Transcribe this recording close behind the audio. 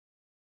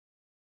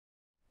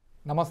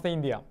Namaste,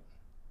 India.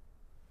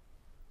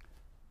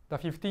 The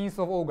 15th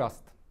of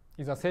August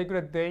is a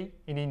sacred day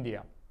in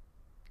India,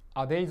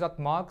 a day that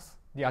marks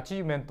the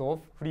achievement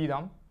of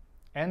freedom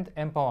and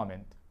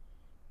empowerment,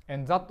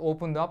 and that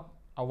opened up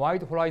a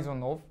wide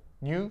horizon of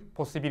new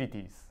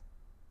possibilities.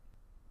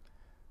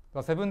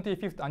 The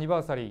 75th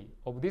anniversary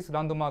of this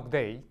landmark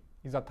day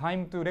is a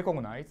time to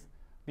recognize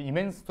the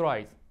immense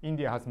strides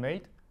India has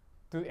made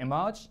to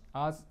emerge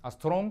as a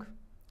strong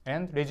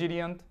and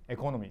resilient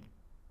economy.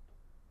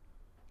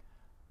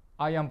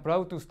 I am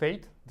proud to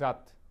state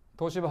that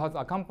Toshiba has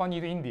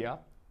accompanied India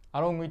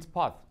along its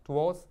path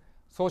towards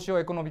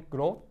socio-economic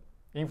growth,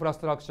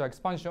 infrastructure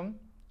expansion,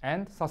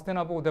 and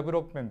sustainable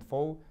development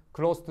for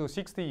close to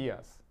 60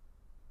 years.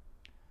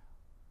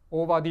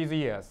 Over these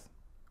years,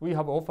 we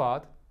have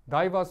offered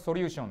diverse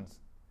solutions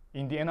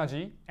in the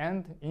energy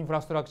and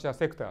infrastructure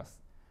sectors,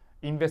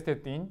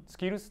 invested in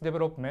skills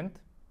development,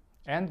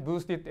 and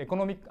boosted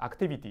economic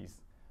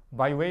activities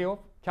by way of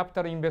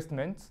capital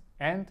investments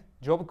and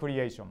job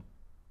creation.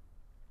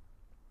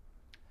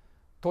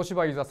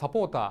 Toshiba is a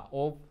supporter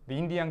of the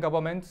Indian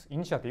government's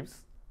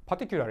initiatives,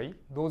 particularly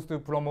those to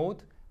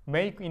promote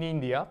Make in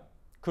India,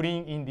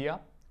 Clean India,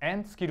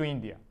 and Skill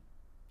India.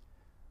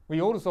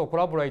 We also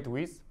collaborate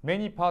with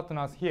many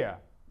partners here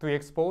to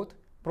export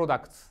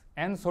products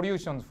and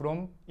solutions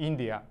from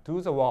India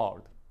to the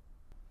world.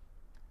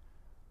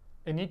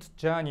 In its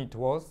journey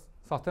towards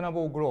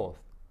sustainable growth,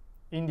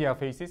 India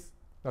faces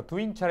the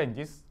twin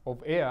challenges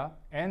of air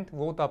and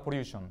water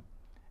pollution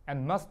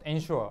and must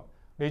ensure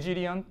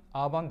resilient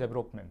urban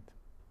development.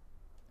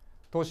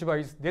 Toshiba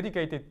is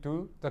dedicated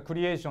to the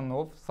creation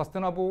of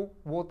sustainable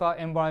water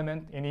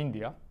environment in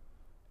India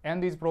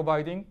and is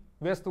providing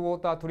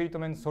wastewater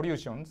treatment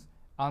solutions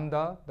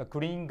under the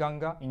Clean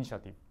Ganga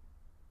initiative.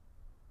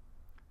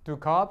 To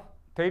curb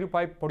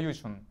tailpipe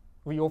pollution,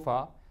 we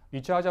offer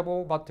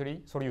rechargeable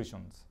battery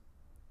solutions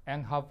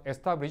and have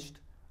established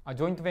a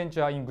joint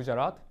venture in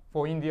Gujarat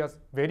for India's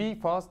very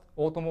first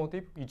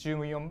automotive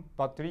lithium-ion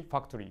battery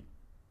factory.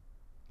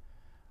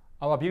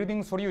 Our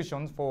building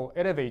solutions for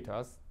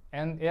elevators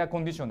and air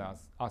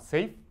conditioners are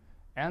safe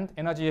and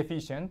energy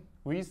efficient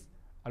with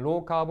a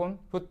low carbon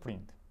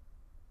footprint.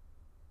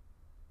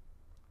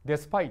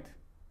 Despite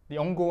the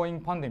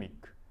ongoing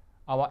pandemic,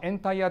 our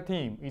entire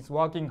team is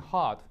working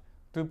hard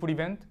to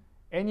prevent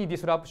any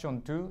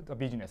disruption to the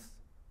business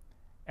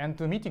and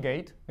to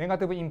mitigate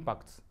negative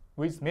impacts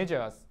with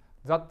measures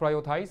that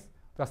prioritize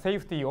the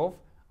safety of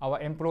our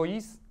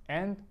employees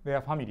and their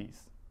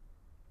families.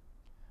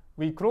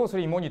 We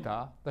closely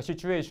monitor the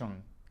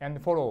situation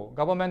and follow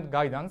government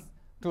guidance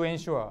to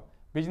ensure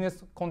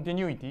business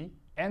continuity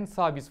and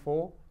service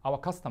for our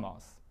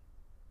customers.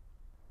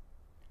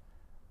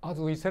 As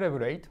we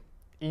celebrate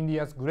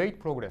India's great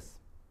progress,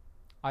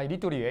 I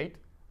reiterate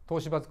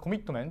Toshiba's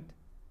commitment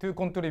to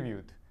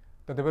contribute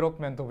the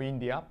development of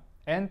India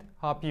and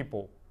her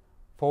people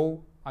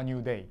for a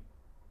new day.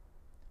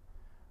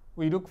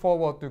 We look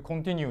forward to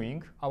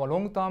continuing our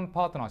long-term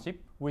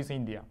partnership with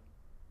India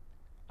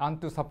and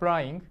to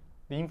supplying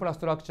the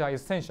infrastructure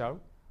essential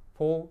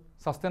for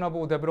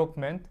sustainable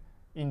development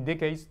in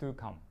decades to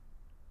come.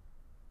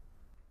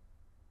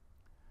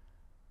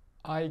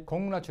 I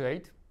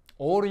congratulate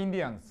all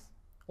Indians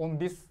on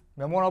this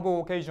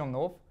memorable occasion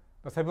of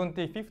the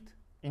 75th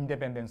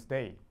Independence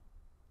Day.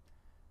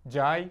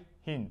 Jai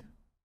Hind.